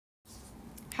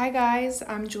Hi guys,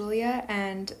 I'm Julia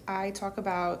and I talk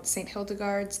about St.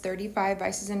 Hildegard's 35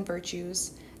 vices and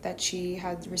virtues that she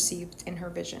had received in her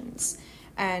visions.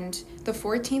 And the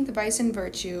 14th vice and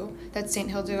virtue that St.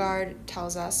 Hildegard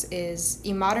tells us is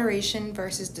immoderation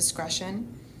versus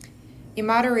discretion.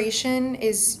 Immoderation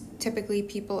is typically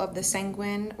people of the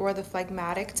sanguine or the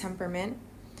phlegmatic temperament.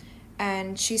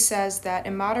 And she says that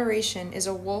immoderation is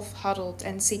a wolf huddled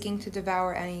and seeking to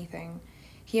devour anything.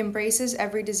 He embraces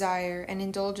every desire and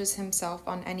indulges himself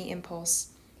on any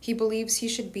impulse. He believes he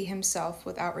should be himself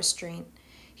without restraint.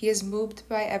 He is moved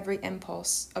by every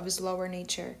impulse of his lower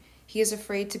nature. He is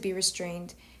afraid to be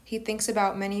restrained. He thinks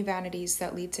about many vanities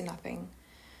that lead to nothing.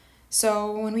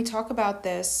 So when we talk about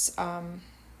this,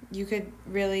 you could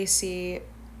really see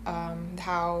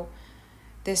how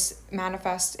this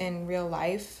manifests in real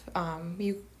life.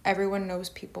 Everyone knows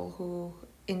people who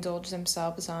indulge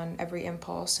themselves on every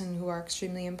impulse and who are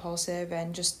extremely impulsive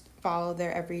and just follow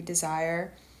their every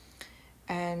desire.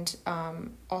 And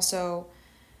also,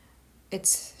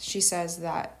 she says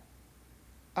that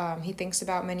he thinks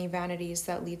about many vanities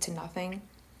that lead to nothing.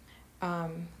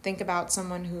 Think about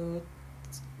someone who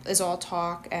is all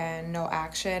talk and no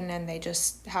action, and they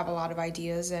just have a lot of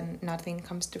ideas and nothing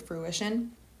comes to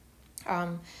fruition.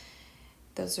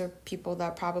 Those are people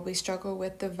that probably struggle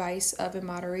with the vice of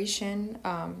immoderation.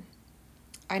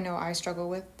 I know I struggle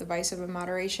with the vice of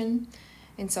immoderation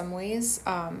in some ways.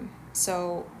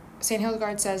 So St.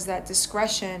 Hildegard says that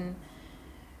discretion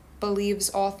believes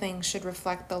all things should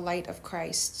reflect the light of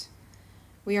Christ.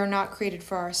 We are not created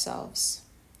for ourselves.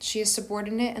 She is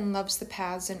subordinate and loves the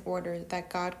paths and order that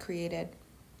God created.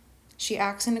 She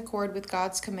acts in accord with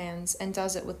God's commands and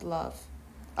does it with love.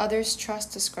 Others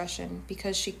trust discretion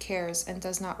because she cares and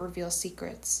does not reveal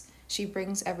secrets. She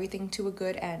brings everything to a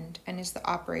good end and is the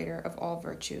operator of all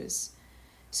virtues.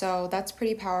 So that's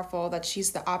pretty powerful that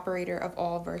she's the operator of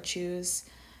all virtues.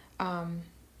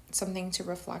 Something to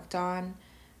reflect on.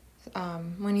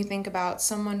 When you think about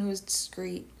someone who's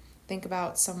discreet, think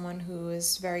about someone who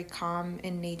is very calm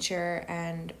in nature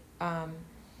and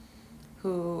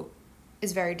who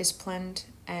is very disciplined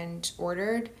and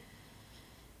ordered.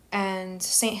 And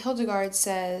St. Hildegard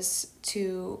says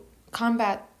to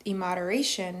combat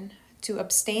immoderation, to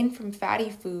abstain from fatty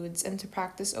foods, and to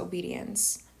practice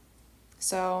obedience.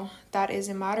 So that is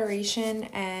immoderation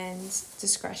and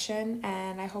discretion,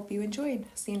 and I hope you enjoyed.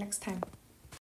 See you next time.